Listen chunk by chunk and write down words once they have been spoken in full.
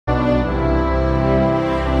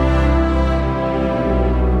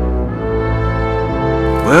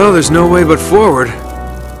know there's no way but forward.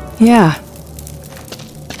 Yeah.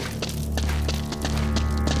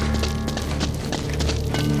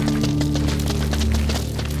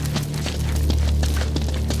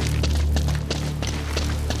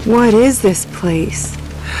 What is this place?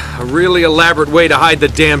 A really elaborate way to hide the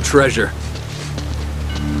damn treasure.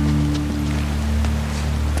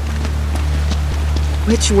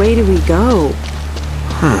 Which way do we go?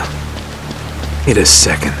 Wait a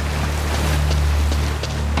second.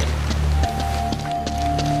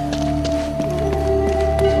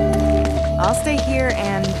 I'll stay here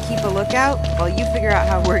and keep a lookout while you figure out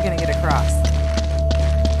how we're gonna get across.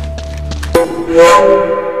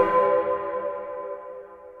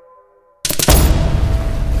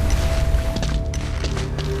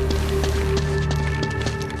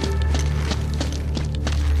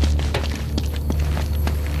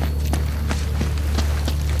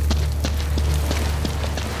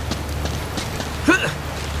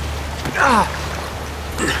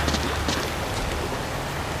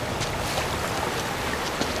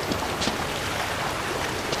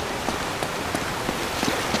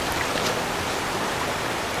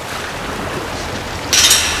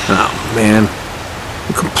 Oh, man.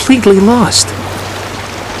 I'm completely lost.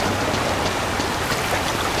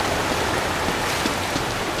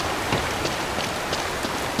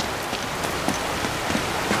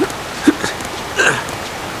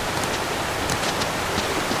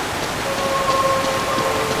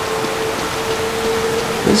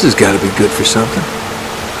 This has got to be good for something.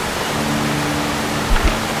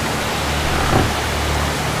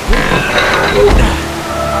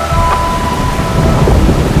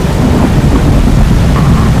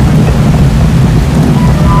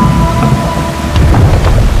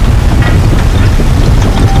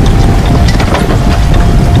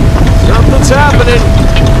 Something's happening.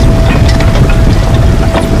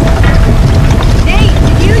 Nate,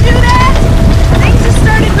 did you do that? Things just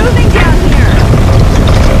started moving down here.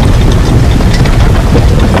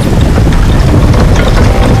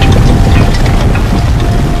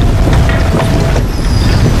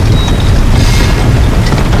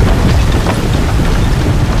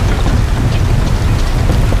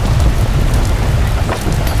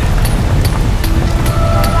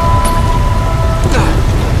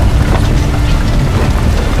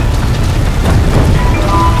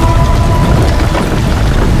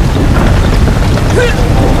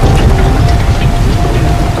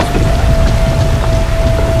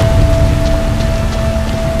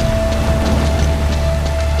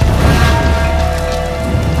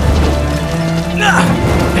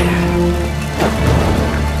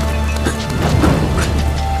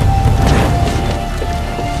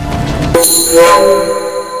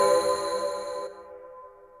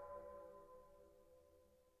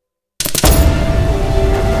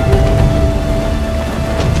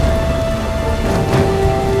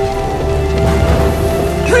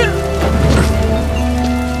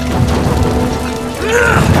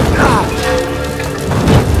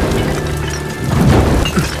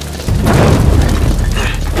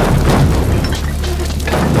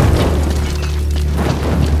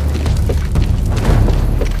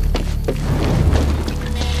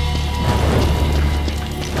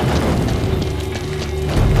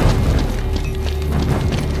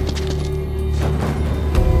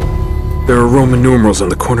 There are Roman numerals on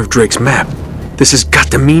the corner of Drake's map. This has got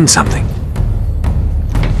to mean something.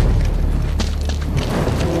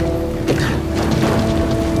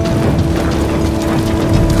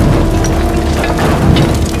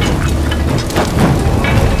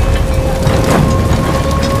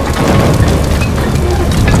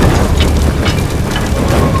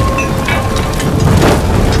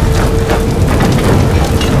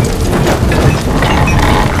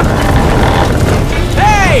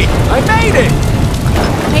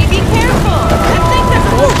 Hey, be careful! That thing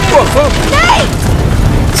doesn't look very... Nate!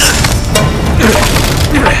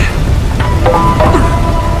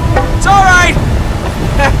 It's all right.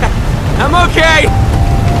 I'm okay.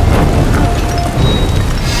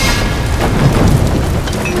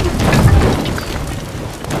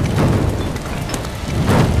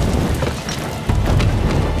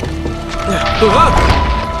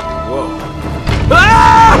 Whoa.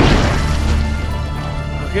 Ah!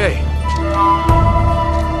 Okay.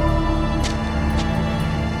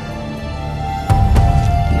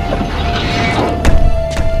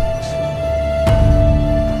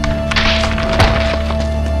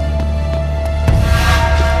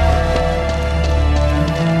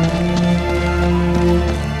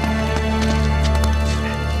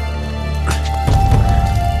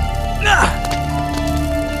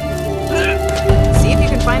 See if you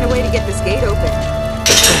can find a way to get this gate open.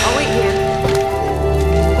 I'll wait here.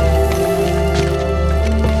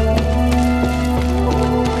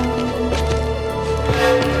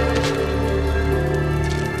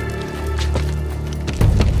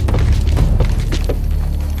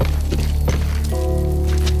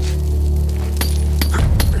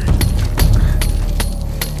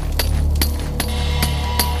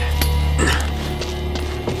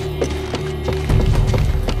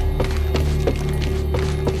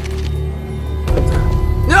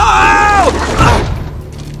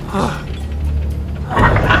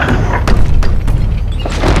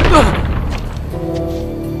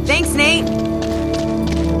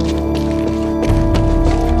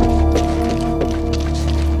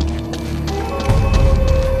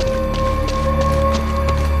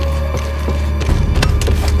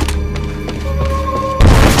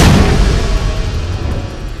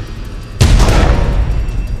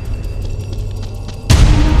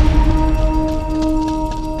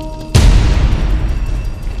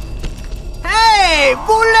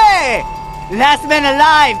 Last man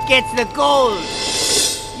alive gets the gold.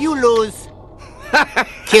 You lose.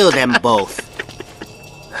 Kill them both.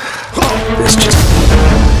 This just...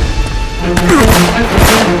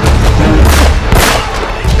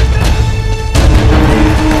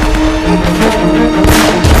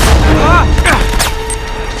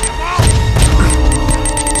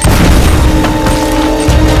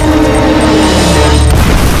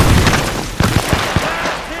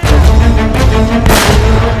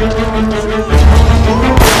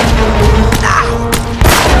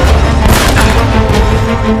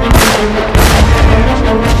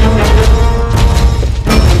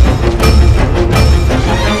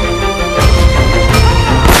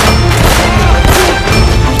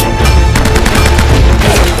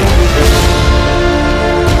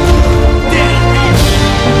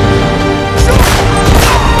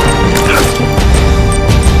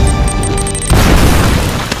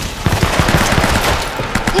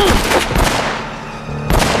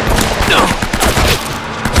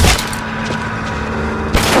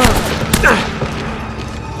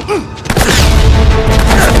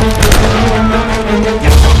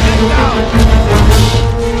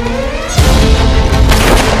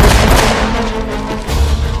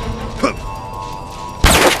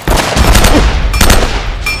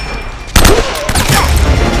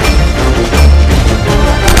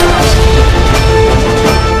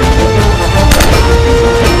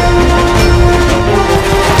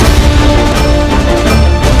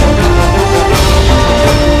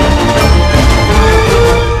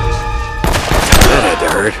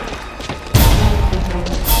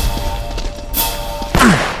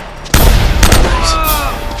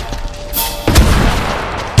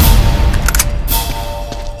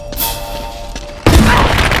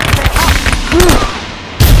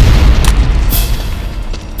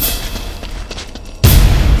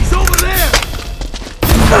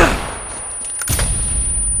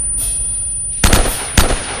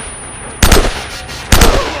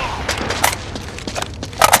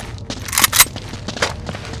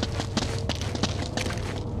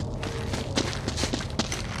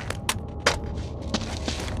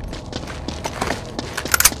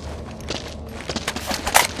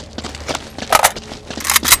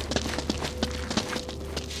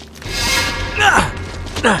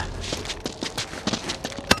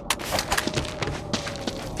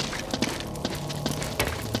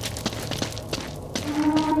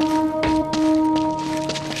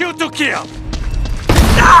 Shoot to kill!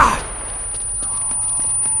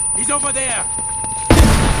 He's over there!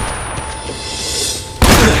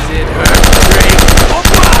 Does it hurt,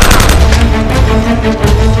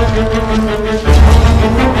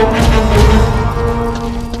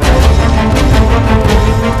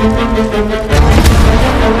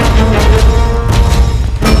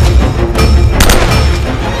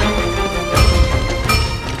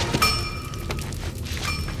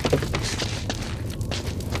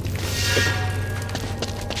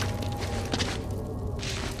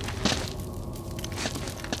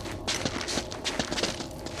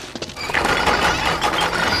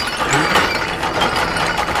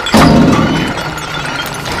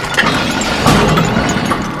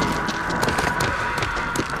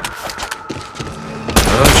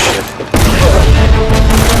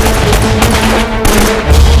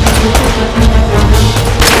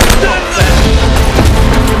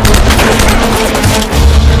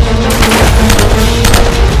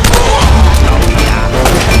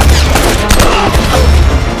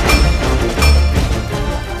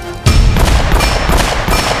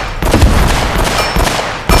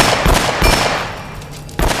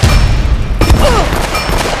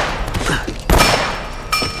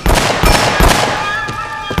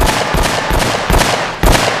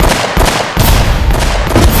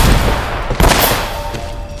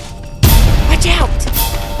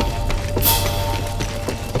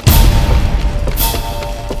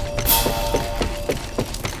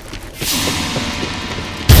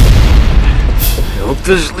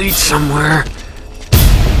 This leads somewhere.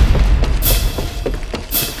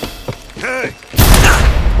 Hey!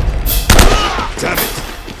 Damn it!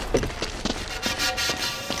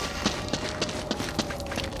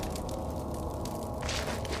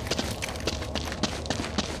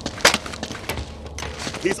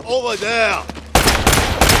 He's over there!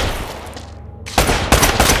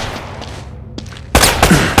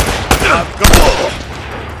 Go!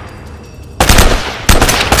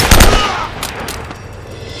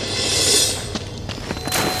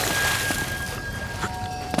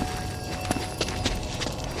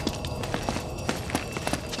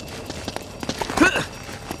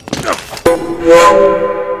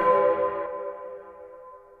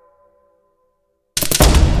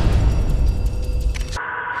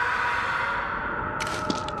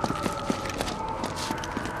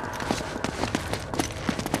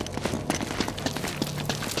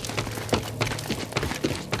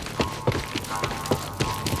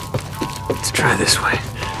 Try this way.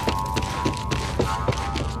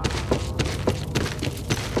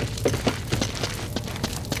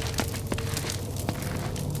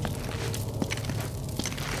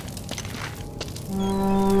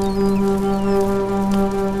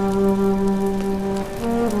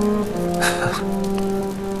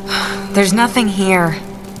 There's nothing here.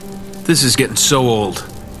 This is getting so old.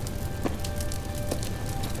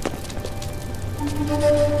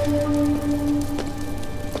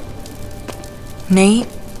 Nate?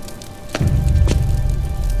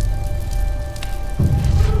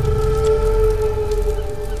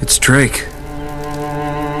 It's Drake.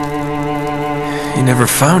 He never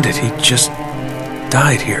found it. He just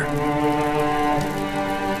died here.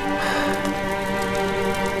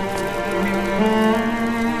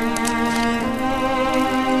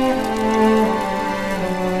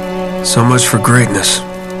 So much for greatness.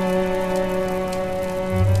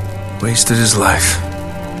 Wasted his life.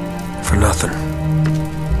 For nothing.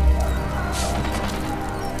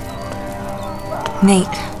 Nate,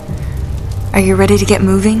 are you ready to get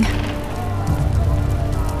moving?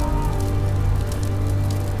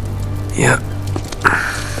 Yeah.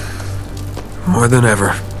 More than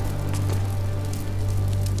ever.